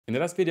In the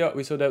last video,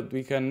 we saw that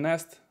we can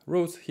nest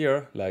routes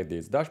here, like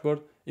this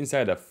dashboard,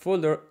 inside a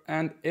folder,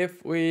 and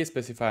if we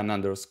specify an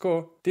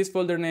underscore, this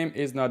folder name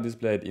is not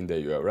displayed in the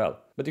URL.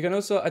 But you can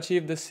also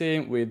achieve the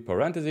same with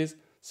parentheses,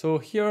 so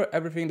here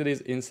everything that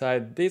is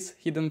inside this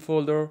hidden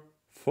folder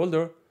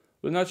will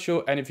not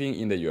show anything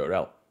in the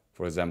URL.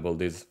 For example,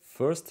 this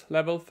first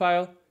level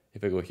file,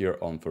 if I go here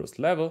on first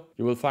level,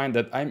 you will find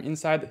that I'm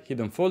inside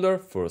hidden folder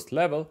first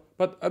level,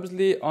 but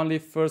obviously only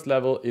first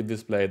level is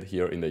displayed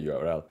here in the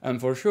URL. And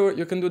for sure,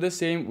 you can do the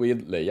same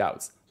with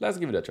layouts. Let's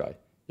give it a try.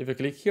 If I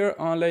click here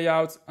on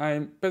layouts,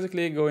 I'm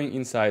basically going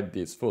inside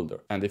this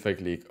folder. And if I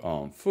click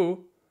on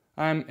foo,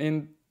 I'm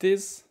in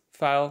this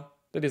file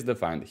that is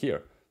defined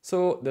here.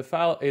 So the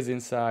file is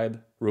inside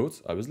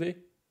routes, obviously,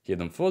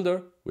 hidden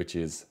folder, which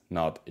is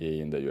not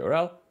in the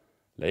URL,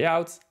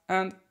 layouts,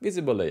 and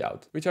visible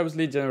layout, which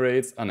obviously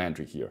generates an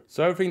entry here.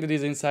 So everything that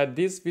is inside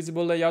this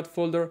visible layout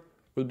folder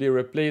will be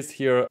replaced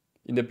here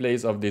in the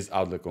place of this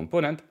Outlook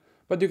component,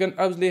 but you can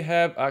obviously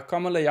have a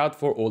common layout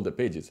for all the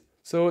pages.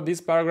 So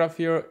this paragraph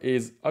here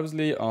is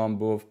obviously on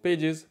both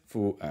pages,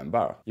 foo and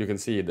bar. You can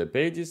see the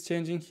page is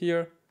changing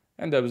here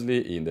and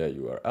obviously in the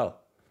URL.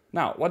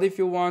 Now, what if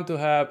you want to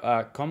have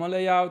a common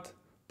layout,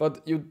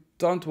 but you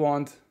don't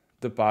want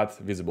the path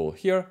visible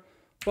here?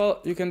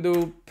 Well, you can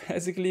do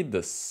basically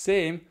the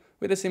same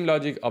with the same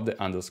logic of the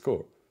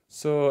underscore.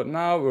 So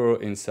now we're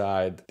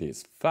inside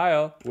this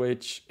file,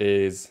 which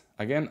is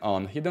again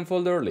on hidden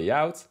folder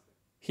layouts,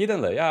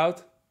 hidden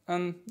layout,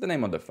 and the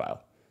name of the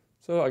file.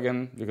 So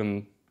again, you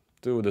can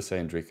do the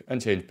same trick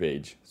and change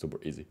page, super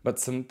easy. But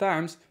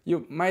sometimes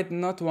you might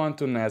not want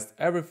to nest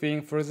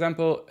everything. For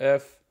example,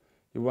 if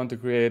you want to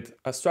create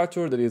a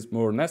structure that is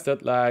more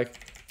nested, like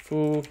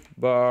foo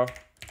bar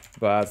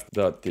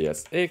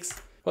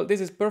paths.tsx. Well,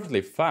 this is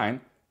perfectly fine.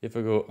 If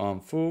I go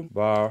on foo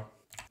bar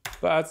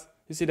paths,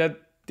 you see that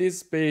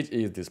this page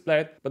is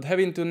displayed, but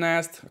having to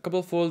nest a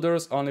couple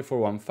folders only for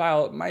one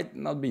file might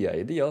not be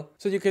ideal.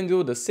 So you can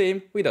do the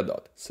same with a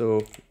dot.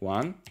 So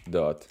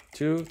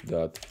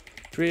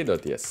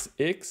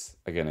 1.2.3.tsx.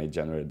 Again, I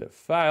generate the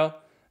file,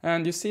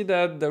 and you see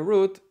that the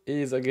root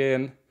is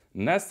again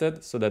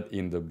nested, so that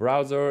in the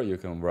browser you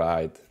can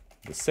write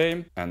the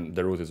same and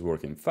the root is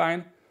working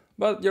fine,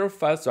 but your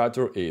file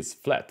structure is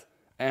flat.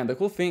 And the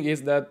cool thing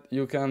is that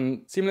you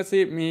can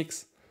seamlessly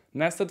mix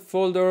nested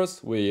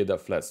folders with a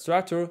flat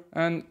structure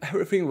and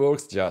everything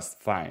works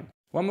just fine.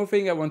 One more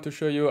thing I want to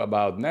show you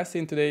about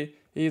nesting today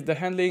is the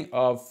handling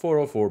of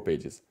 404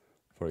 pages.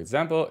 For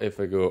example, if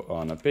I go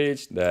on a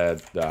page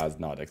that does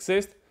not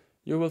exist,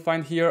 you will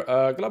find here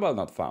a global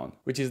not found,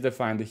 which is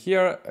defined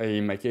here,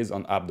 in my case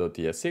on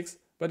app.tsx,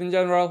 but in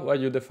general where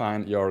you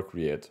define your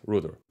create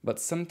router. But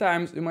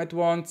sometimes you might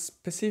want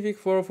specific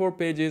 404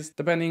 pages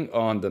depending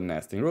on the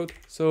nesting route.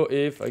 So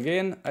if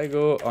again I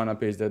go on a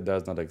page that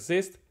does not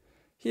exist,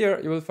 here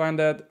you will find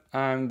that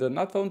I'm the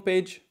not found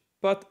page,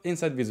 but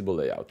inside visible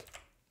layout.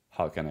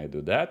 How can I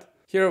do that?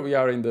 Here we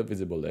are in the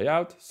visible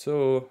layout,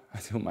 so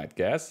as you might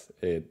guess,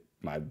 it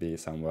might be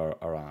somewhere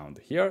around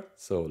here.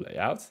 So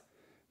layouts,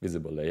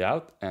 visible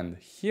layout, and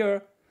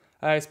here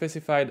I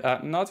specified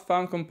a not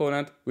found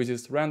component, which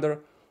is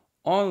render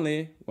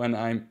only when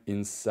I'm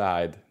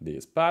inside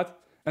this path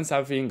and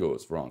something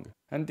goes wrong.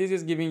 And this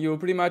is giving you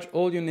pretty much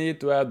all you need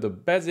to have the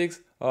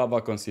basics of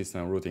a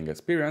consistent routing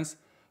experience.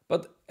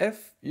 But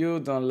if you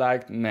don't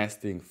like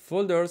nesting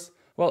folders,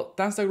 well,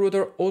 TanStack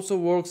Router also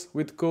works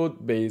with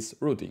code-based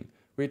routing,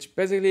 which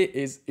basically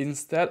is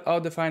instead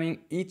of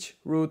defining each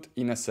route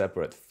in a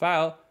separate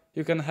file,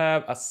 you can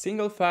have a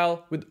single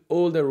file with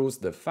all the routes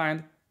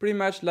defined, pretty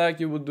much like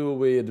you would do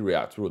with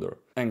React Router.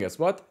 And guess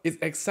what? It's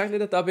exactly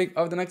the topic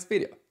of the next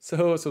video.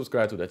 So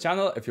subscribe to the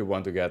channel if you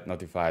want to get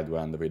notified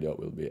when the video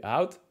will be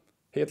out.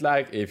 Hit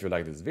like if you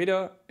like this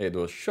video. It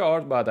was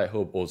short, but I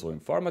hope also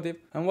informative.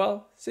 And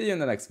well, see you in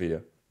the next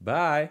video.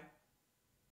 Bye!